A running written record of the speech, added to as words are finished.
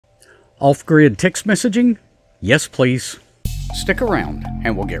Off-grid text messaging? Yes, please. Stick around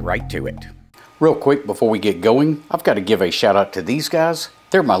and we'll get right to it. Real quick before we get going, I've got to give a shout out to these guys.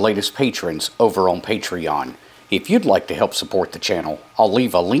 They're my latest patrons over on Patreon. If you'd like to help support the channel, I'll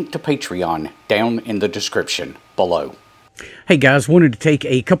leave a link to Patreon down in the description below. Hey guys, wanted to take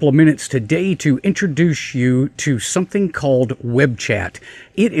a couple of minutes today to introduce you to something called WebChat.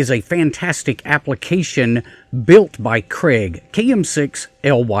 It is a fantastic application built by Craig,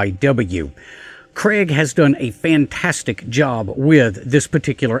 KM6LYW. Craig has done a fantastic job with this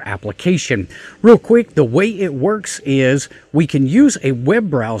particular application. Real quick, the way it works is we can use a web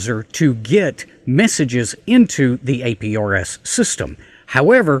browser to get messages into the APRS system.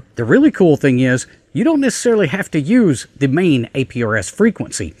 However, the really cool thing is you don't necessarily have to use the main APRS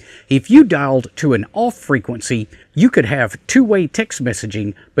frequency. If you dialed to an off frequency, you could have two-way text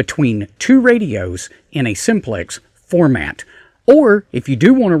messaging between two radios in a simplex format. Or, if you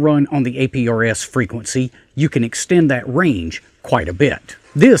do want to run on the APRS frequency, you can extend that range quite a bit.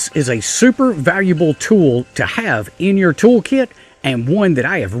 This is a super valuable tool to have in your toolkit, and one that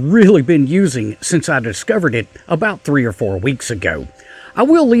I have really been using since I discovered it about 3 or 4 weeks ago. I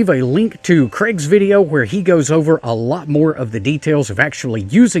will leave a link to Craig's video where he goes over a lot more of the details of actually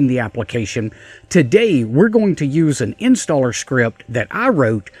using the application. Today, we're going to use an installer script that I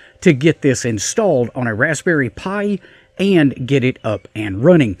wrote to get this installed on a Raspberry Pi and get it up and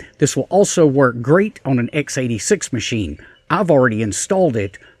running. This will also work great on an x86 machine. I've already installed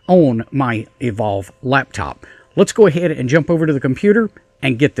it on my Evolve laptop. Let's go ahead and jump over to the computer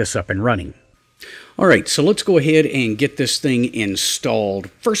and get this up and running. Alright, so let's go ahead and get this thing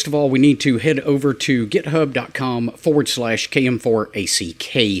installed. First of all, we need to head over to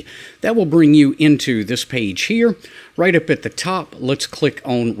github.com/km4ack. That will bring you into this page here. Right up at the top, let's click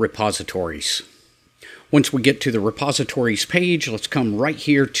on repositories. Once we get to the repositories page, let's come right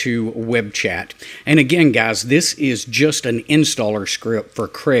here to WebChat. And again, guys, this is just an installer script for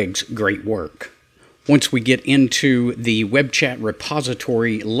Craig's great work. Once we get into the WebChat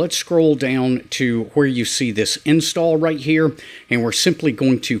repository, let's scroll down to where you see this install right here, and we're simply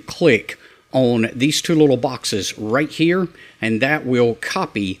going to click on these two little boxes right here, and that will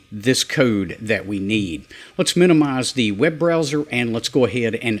copy this code that we need. Let's minimize the web browser and let's go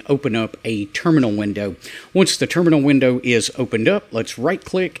ahead and open up a terminal window. Once the terminal window is opened up, let's right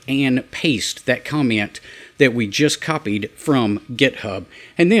click and paste that comment that we just copied from GitHub.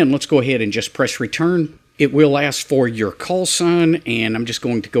 And then let's go ahead and just press return. It will ask for your call sign, and I'm just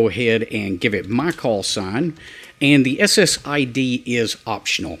going to go ahead and give it my call sign. And the SSID is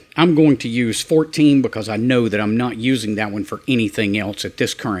optional. I'm going to use 14 because I know that I'm not using that one for anything else at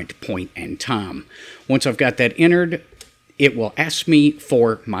this current point in time. Once I've got that entered, it will ask me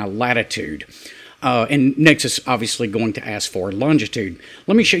for my latitude. And next it's obviously going to ask for longitude.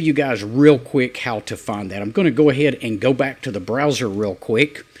 Let me show you guys real quick how to find that. I'm going to go ahead and go back to the browser real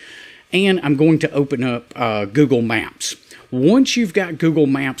quick. And I'm going to open up Google Maps. Once you've got Google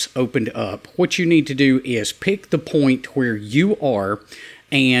Maps opened up, what you need to do is pick the point where you are,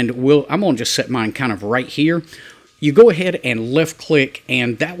 and I'm going to just set mine kind of right here. You go ahead and left click,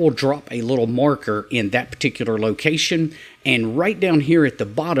 and that will drop a little marker in that particular location. And right down here at the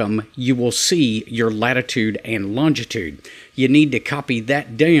bottom, you will see your latitude and longitude. You need to copy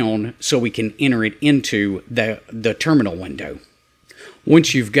that down so we can enter it into the terminal window.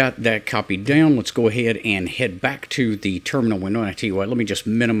 Once you've got that copied down, let's go ahead and head back to the terminal window. And I tell you what, let me just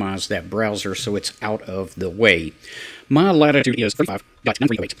minimize that browser so it's out of the way. My latitude is 35.9308. Once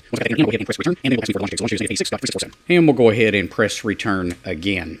I enter, go ahead and press return, and it will ask me for longitude. So longitude is 86.3647. And we'll go ahead and press return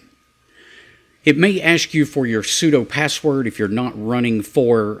again. It may ask you for your sudo password if you're not running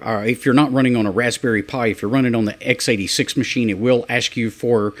on a Raspberry Pi. If you're running on the x86 machine, it will ask you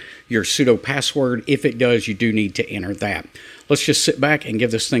for your sudo password. If it does, you do need to enter that. Let's just sit back and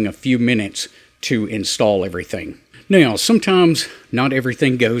give this thing a few minutes to install everything. Now, sometimes not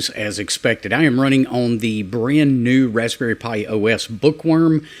everything goes as expected. I am running on the brand new Raspberry Pi OS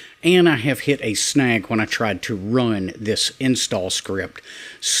Bookworm, and I have hit a snag when I tried to run this install script.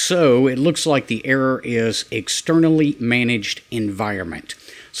 So it looks like the error is externally managed environment.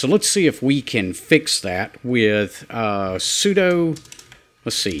 So let's see if we can fix that with sudo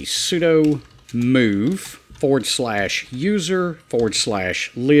move /user/lib/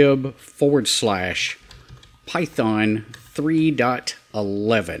 Python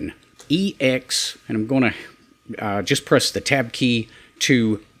 3.11 EX, and I'm going to just press the tab key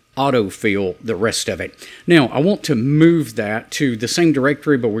to autofill the rest of it. Now, I want to move that to the same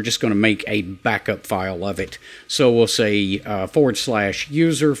directory, but we're just going to make a backup file of it. So we'll say /user/lib/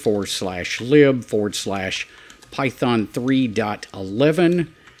 Python 3.11,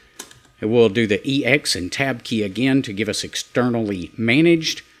 And we'll do the EX and tab key again to give us externally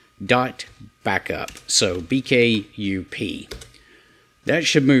managed dot backup. So BKUP. That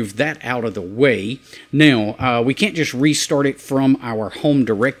should move that out of the way. Now, we can't just restart it from our home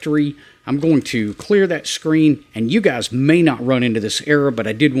directory. I'm going to clear that screen, and you guys may not run into this error, but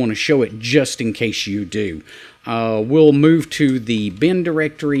I did want to show it just in case you do. We'll move to the bin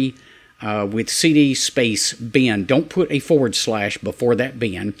directory with cd space bin. Don't put a / before that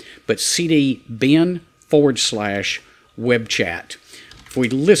bin, but cd bin / web chat. If we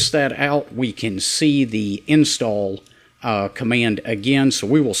list that out, we can see the install command again. So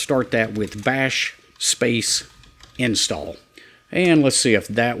we will start that with bash space install. And let's see if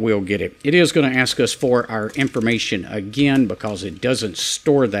that will get it. It is going to ask us for our information again because it doesn't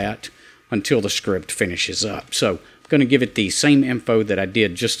store that until the script finishes up. So I'm going to give it the same info that I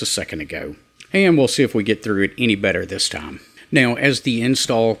did just a second ago. And we'll see if we get through it any better this time. Now, as the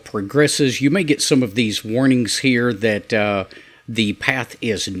install progresses, you may get some of these warnings here that the path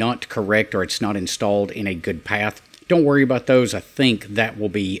is not correct or it's not installed in a good path. Don't worry about those. I think that will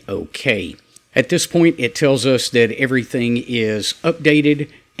be okay. At this point, it tells us that everything is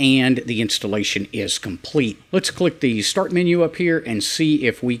updated and the installation is complete. Let's click the Start menu up here and see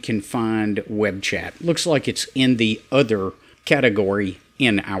if we can find web chat. Looks like it's in the Other category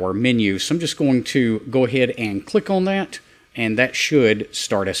in our menu. So I'm just going to go ahead and click on that, and that should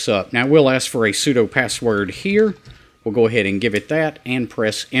start us up. Now, we'll ask for a sudo password here. We'll go ahead and give it that and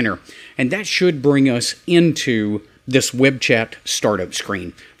press Enter. And that should bring us into this web chat startup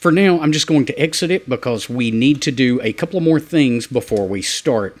screen. For now, I'm just going to exit it because we need to do a couple more things before we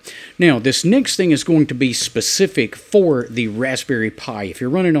start. Now, this next thing is going to be specific for the Raspberry Pi. If you're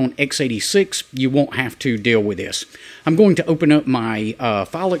running on x86, you won't have to deal with this. I'm going to open up my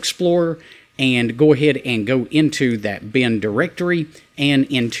File Explorer and go ahead and go into that bin directory and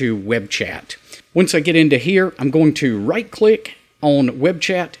into web chat. Once I get into here, I'm going to right-click on web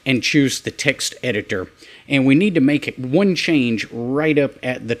chat and choose the text editor. And we need to make it one change right up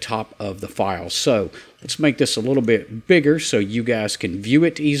at the top of the file. So let's make this a little bit bigger so you guys can view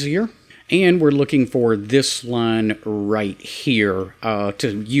it easier. And we're looking for this line right here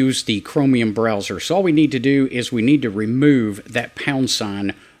to use the Chromium browser. So all we need to do is we need to remove that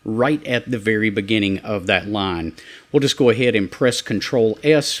 # right at the very beginning of that line. We'll just go ahead and press Control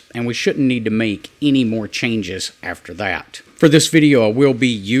S, and we shouldn't need to make any more changes after that. For this video, I will be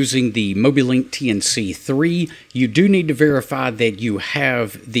using the Mobilink TNC3. You do need to verify that you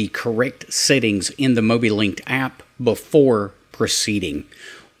have the correct settings in the Mobilink app before proceeding.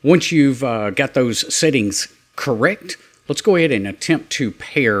 Once you've got those settings correct, let's go ahead and attempt to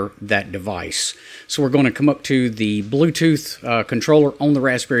pair that device. So we're going to come up to the Bluetooth controller on the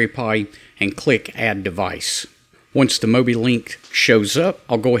Raspberry Pi and click Add Device. Once the Mobilink shows up,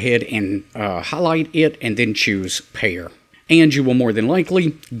 I'll go ahead and highlight it and then choose Pair. And you will more than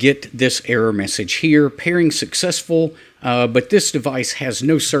likely get this error message here, pairing successful, but this device has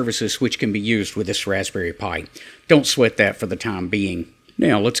no services which can be used with this Raspberry Pi. Don't sweat that for the time being.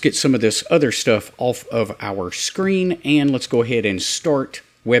 Now let's get some of this other stuff off of our screen, and let's go ahead and start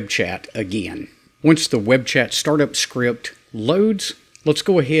web chat again. Once the web chat startup script loads, let's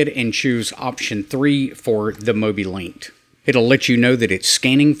go ahead and choose option 3 for the Mobilink. It'll let you know that it's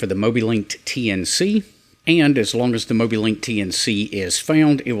scanning for the Mobilink TNC. And as long as the Mobilink TNC is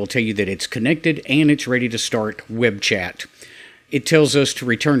found, it will tell you that it's connected and it's ready to start web chat. It tells us to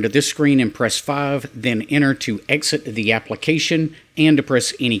return to this screen and press 5, then enter to exit the application and to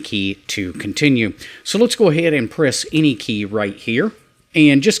press any key to continue. So let's go ahead and press any key right here.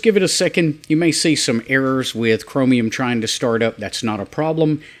 And just give it a second. You may see some errors with Chromium trying to start up. That's not a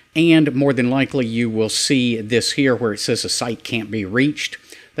problem. And more than likely you will see this here where it says a site can't be reached.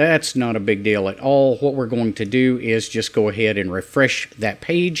 That's not a big deal at all. What we're going to do is just go ahead and refresh that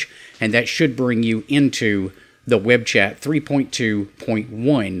page, and that should bring you into the web chat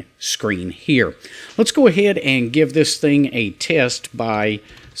 3.2.1 screen here. Let's go ahead and give this thing a test by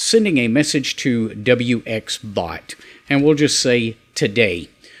sending a message to WXBot, and we'll just say today.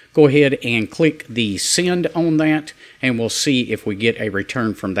 Go ahead and click the send on that, and we'll see if we get a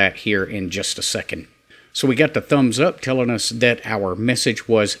return from that here in just a second. So we got the thumbs up telling us that our message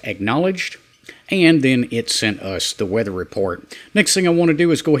was acknowledged, and then it sent us the weather report. Next thing I want to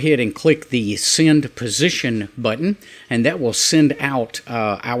do is go ahead and click the Send Position button, and that will send out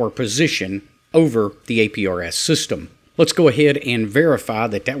our position over the APRS system. Let's go ahead and verify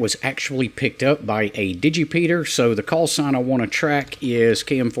that that was actually picked up by a digipeater. So the call sign I want to track is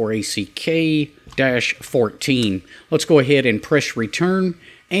KM4ACK-14. Let's go ahead and press return,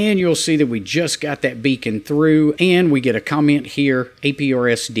 And you'll see that we just got that beacon through, and we get a comment here,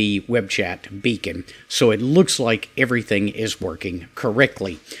 APRSD web chat beacon. So it looks like everything is working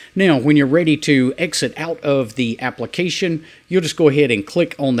correctly. Now, when you're ready to exit out of the application, you'll just go ahead and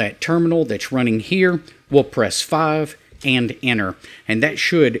click on that terminal that's running here. We'll press 5 and enter, and that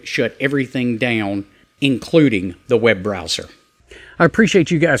should shut everything down, including the web browser. I appreciate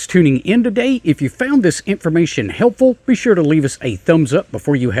you guys tuning in today. If you found this information helpful, be sure to leave us a thumbs up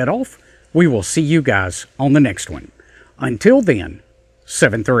before you head off. We will see you guys on the next one. Until then,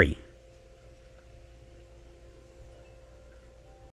 7-3.